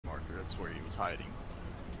That's where he was hiding.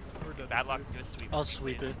 Bad luck. Do a sweep. I'll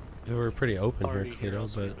sweep it. They were pretty open Already here, Kato,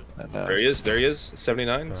 sweep but it. There he is. There he is.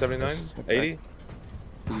 79, 79, 80.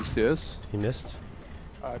 Does he see us? he missed.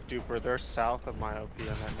 Duper, they're south of my OP on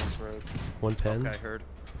that next road. One pen. Okay, heard.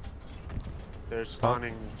 They're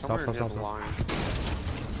spawning somewhere near the line.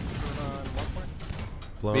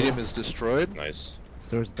 Blown. Medium is destroyed. Nice.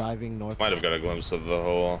 There's diving north. Might have got a glimpse of the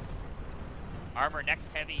whole. Armor next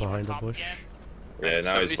heavy. Behind on a top bush. again. Yeah,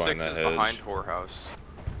 now he's 76 behind that is hedge. behind whorehouse.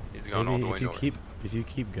 He's going all Maybe the way if you north.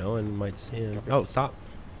 keep going, you might see him. Oh, stop.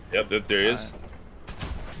 Yep, there he is.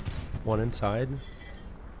 One inside.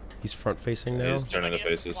 He's front facing now. He's turning the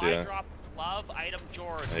faces, Supply yeah. drop, love, item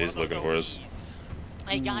George. Yeah, he's looking for us.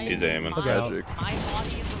 Hey guys, He's aiming. Look out. Magic. my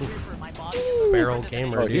body is the reaper. My body is the Barrel reaper.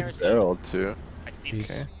 gamer, Oh, he dude. barreled too. I see He's-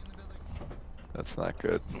 this. Okay. That's not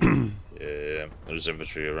good. Yeah, there's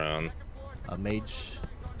infantry around. A mage.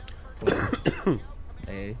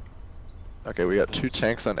 A. Okay, we got 2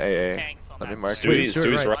 tanks on AA. Tanks on Let me that mark side. Stewie's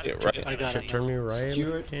Stuart, right, right. I got Shit, it. turn me right if you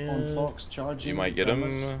Stuart on can. Fox charging. You might get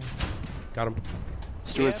him. Got him.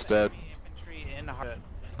 Stuart's dead. Infantry in the heart.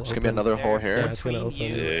 There's gonna be another hole Yeah, here. it's gonna open.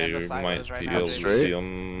 Yeah, you might be able to Straight. see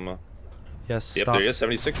him. Yes, Yep, stop. there he is.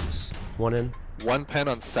 76. One in. 1 pen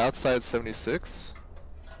on south side 76.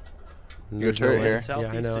 There's turret no here. way. Yeah,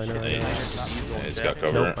 I know, I know. I know. Yeah, he's got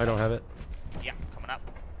cover. Nope, I don't have it. Yeah, coming up.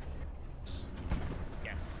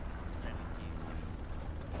 Yes.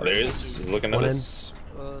 There he is. He's looking at One in. us.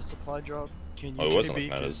 Supply drop. Can you Oh, he wasn't TB?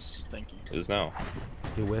 looking at us. Thank you. It is now.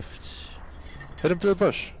 He whiffed. Hit him through the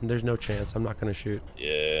bush. There's no chance. I'm not gonna shoot.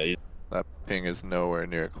 Yeah, he's That ping is nowhere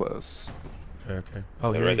near close. Okay.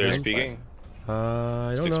 Oh, right there. He's again? peeking.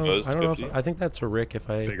 I It's don't know. exposed I don't know. 50. If, I think that's a Rick. If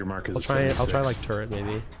I, Bigger mark is I'll try. I'll try 76. like turret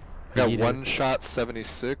maybe. I Got need 1 it. shot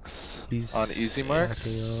 76 He's on easy mark.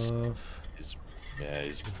 backing off. Yeah,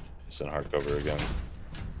 he's in hard cover again.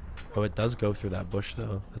 Oh, it does go through that bush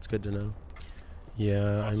though. That's good to know.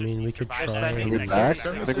 Yeah, I mean we could try We're and back?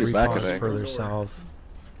 I think we're back, I repause think. further south.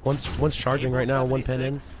 One's charging right now. 1 pen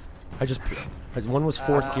in. I just one was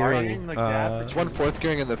fourth gearing. There's 1 4th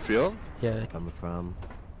gearing in the field. Yeah. Coming from.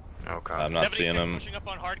 Oh god. I'm not seeing him. Pushing up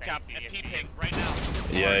on hard cap and ping right now.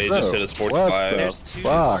 Yeah, he just hit his What 45. the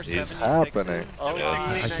fuck is happening? Oh, Yeah, I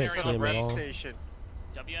can't see him at all. Station.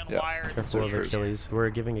 WN Yeah. wires. Careful of Searchers. Achilles. We're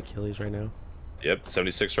giving Achilles right now. Yep,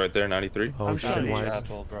 76 right there, 93. Oh shit! shooting Wide.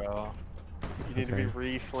 bro. You need to be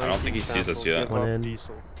Okay. reflanked. I don't think he sees us yet. One in.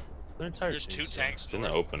 Diesel. There's 2 tanks. It's in the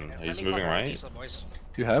open. He's moving right.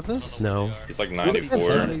 Do you have this? No, He's like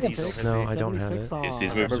 94. no, I don't have it.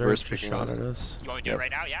 He's moving. Reverse Reserve just picking shot us. at us. You want me to do it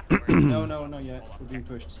right now? Yeah. No, not yet. We're being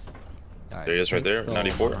pushed. There he is right there,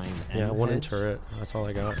 94. Yeah, 1 in turret. That's all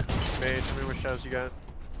I got. Mage, how many more shots you got?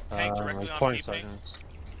 Tank directly on 20 me, seconds.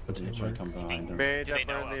 One Try to tank. come behind him. Mage, Do they up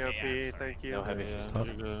know? on the Okay, yeah, OP, sorry. thank you. No heavy. Stop.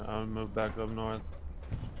 You're good. I'll move back up north.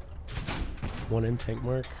 1 in tank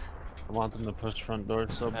mark. I want them to push front door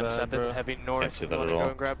so bad, Set this bro. heavy Can't north. see You that wanna at go all.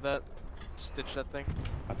 and grab that? Stitch that thing.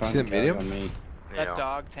 I found See the guy medium? on me. That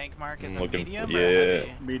dog tank mark is I'm a looking medium for- or yeah.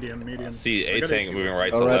 heavy? Medium. See I a got tank HQ. moving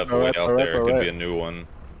right to Alright, left, way alright, out alright, there. Could be alright. a new one.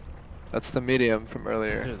 That's the medium from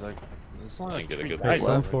earlier. Dude, like, it's not I like get a three good guys, look.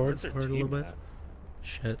 Going bro. forward, Where's their forward a little team bit. at?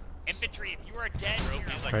 Shit. Infantry, if you are dead,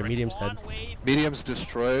 you're Alright, medium's dead. Medium's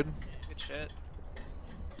destroyed. Good shit.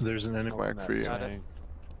 There's an enemy Mark on for that you. tank.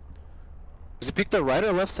 Does he peek the right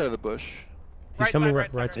or left side of the bush? He's Right coming side,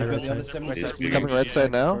 right, right right side, side, right right The other side. 76. He's coming right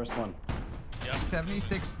side now? First one.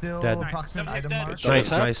 76 still Dead. approximate Nice. item mark. Double Nice,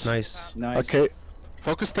 tap? nice. Nice. Okay.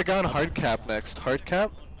 Focus the guy on hard cap next. Hard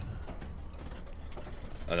cap?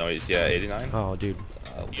 I know he's, yeah, 89. Oh, dude.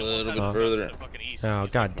 A little bit Oh. further. Oh,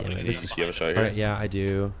 god damn it. This is. You have a shot here? Alright, yeah, I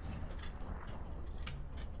do.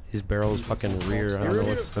 His barrel is fucking rear. I don't know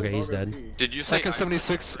what's. Okay, he's dead. Did you say Second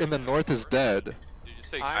 76 in the north is dead. Did you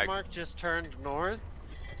say I mark just turned north.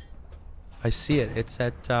 I see it. It's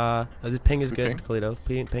at. The ping is Good good, ping? Toledo.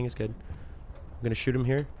 Ping is good. I'm gonna shoot him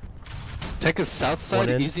here. Take a south side,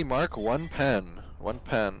 in. easy mark, 1 pen. 1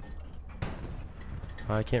 pen.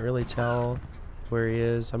 I can't really tell where he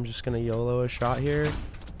is. I'm just gonna YOLO a shot here.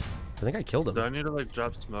 I think I killed him. Do I need to like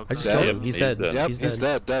drop smoke? I just on killed him? him. He's He's dead. dead. Yep, He's he's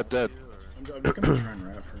dead. dead. I'm just gonna try and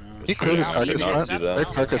wrap for now. He cleared his Yeah, carcass you not front. see that. Their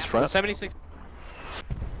carcass front. 76.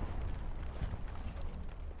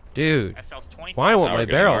 Dude, SL's 20. why won't Now my we're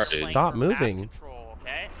getting barrel marked. stop moving? Control,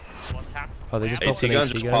 okay? We'll attack Oh, they just from built an HE gun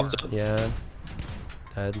HE just gun? popped up. Yeah.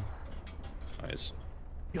 Dead. Nice.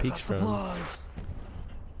 Peeks from.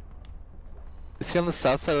 Is he on the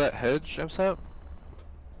south side of that hedge, Jumps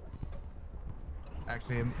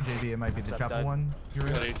Actually, JD, it might be the What's up, chopper Dad? one. You're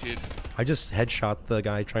Got right. 18. I just headshot the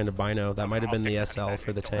guy trying to bino. That might have been the SL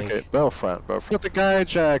for the tank. Okay, bow front. Put the guy,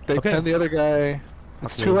 Jack. They Okay. pen the other guy.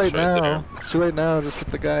 It's too late Right now. there. It's too late now. Just hit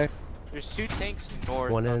the guy. There's 2 tanks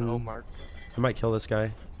north One on in. Omar. I might kill this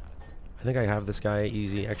guy. I think I have this guy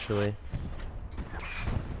easy, actually.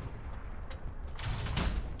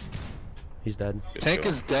 He's dead. Good Tank go.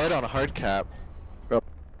 is dead on a hard cap. Bro.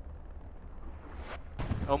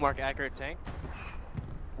 Omar accurate tank.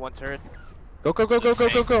 1 turret. Go, go, go, go, go,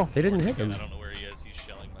 go, go. They didn't hit him. I don't know where he is. He's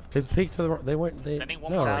shelling them. They peeked to the. They weren't. They. Sending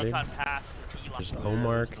one No, more dude. recon pass to Elon. There's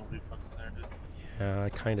Omar. Yeah, I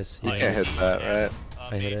kind of see You it. can't hit that, right?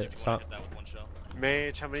 I hit it. Stop.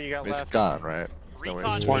 Mage, how many you got He's left? gone, right? There's no way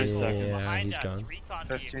Recon he's 20 vehicle seconds. behind He's us, gone. recon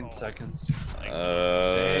 15 vehicle. seconds.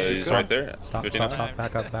 He's right there. Stop, 59. stop, stop.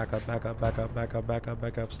 Back up, back up, back up, back up, back up, back up,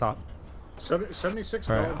 back up. Stop. 76.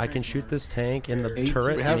 Alright, I can shoot this tank in the 18.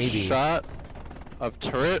 turret, We have maybe. shot of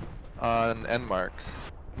turret on end mark.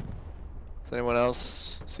 Does anyone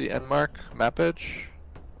else see end mark? Map edge?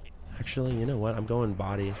 Actually, you know what? I'm going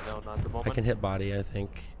body. No, not at the I moment. can hit body, I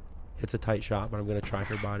think. It's a tight shot, but I'm going to try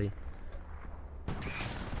for body.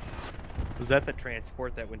 Was that the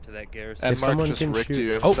transport that went to that garrison? End If mark someone just can ricked shoot-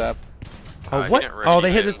 you. Oh! Sap. Oh, he what? didn't Oh, really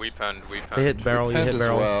they hit hit. it. We penned. They hit barrel, you Penned hit as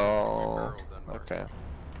barrel. well. Okay.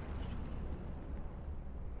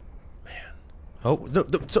 Oh, no,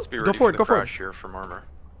 no, so, Let's be go ready for it, the go for it. crash here from armor.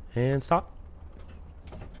 And stop.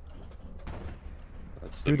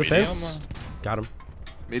 That's Through the medium. fence. Got him.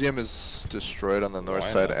 Medium is destroyed on the north Why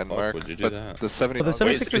side the end fuck mark. would you do But that? the 70. Well, the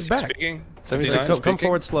 76 is back. Speaking? 76 Come speaking.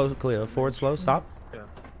 forward slow, Cleo. Forward slow, stop.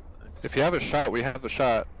 If you have a shot, we have the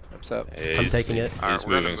shot. I'm set. I'm taking it. He's we're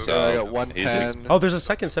gonna moving move south. I got one He's pen. Oh, there's a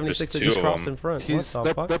second 76 that two just of crossed them. in front. He's What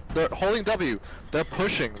the fuck? they're holding W. They're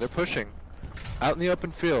pushing. They're pushing. Out in the open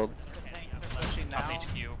field. Pushing now.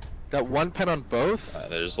 HQ. Got one pen on both.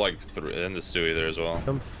 There's like 3 in the Suey there as well.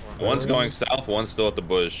 Come One's forward. going south, one's still at the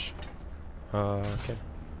bush. Okay.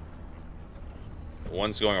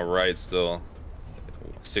 One's going right still.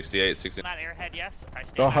 68, 69. Not airhead, yes. I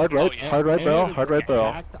stand Go hard right, hard right barrel, hard right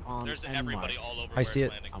barrel. There's everybody all over. I see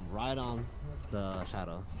it. I'm right on the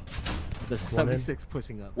shadow. There's One in. 76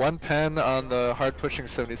 pushing up. One pen on the hard pushing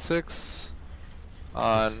 76.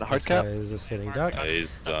 On hard This cap. guy is a sitting duck. Yeah,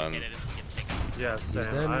 he's done. Yeah, dead.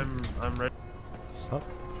 Sam, I'm ready. Stop.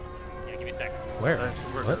 Yeah, give me a second. Where?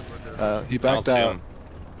 We're What? good, we're good. He I don't backed see out. him.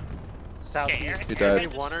 Southeast. He Give me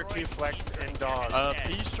died. 1 or 2 flex and dog.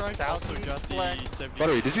 P-Strike also Southeast got the flex. 70.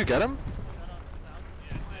 Buttery, did you get him?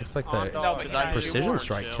 Looks like On the dog, because I precision weren't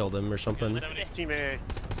strike chill. killed him or something. It's Team A.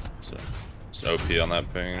 So, it's OP on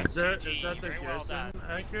that ping. Is that the Very well garrison done.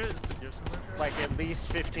 accurate? Is the garrison accurate? Like at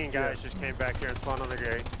least 15 guys just came back here and spawned on the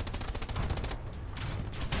gate.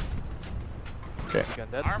 Okay.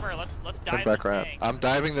 Armor, let's dive Turn back the around. tank. I'm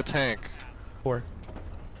diving the tank. 4.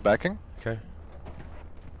 Backing. Okay.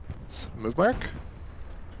 Move mark.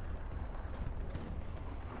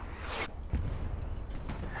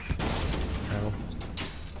 Ow.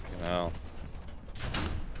 Now,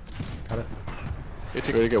 Got it. You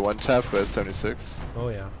ready to get one tap with 76. Oh,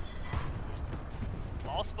 yeah.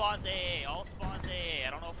 All spawns A, all spawns A.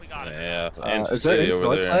 I don't know if we got it. yeah, Is there city info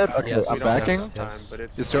over inside? there. Okay, Yes. I'm Yes. backing. Yes. But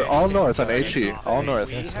it's Yes, they're all north on HE. All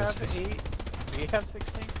north. Yes, yes, yes. We have 6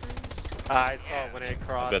 tank crews? I saw when it I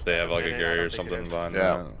crossed. bet they have like a and then Gary I or don't think it something is. behind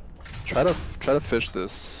Yeah. that. Try to fish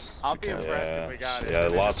this. I'll if be you can. impressed if we got it. Yeah,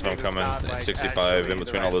 but it lots just of them means it's coming. not, like, 65 in actually between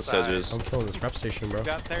the all right those side. hedges. I'm killing this rep station, bro.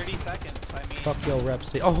 Got 30 seconds. I mean, Fuck yo, rep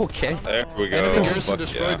station. Oh, okay. There we go. Enemy garrison Fuck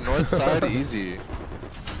destroyed yeah. north side easy.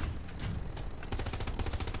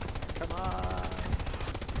 Come on.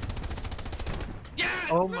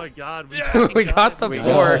 Oh my god, We got the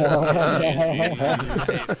 4.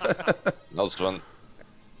 That was fun.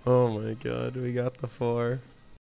 Oh my god, we got the 4.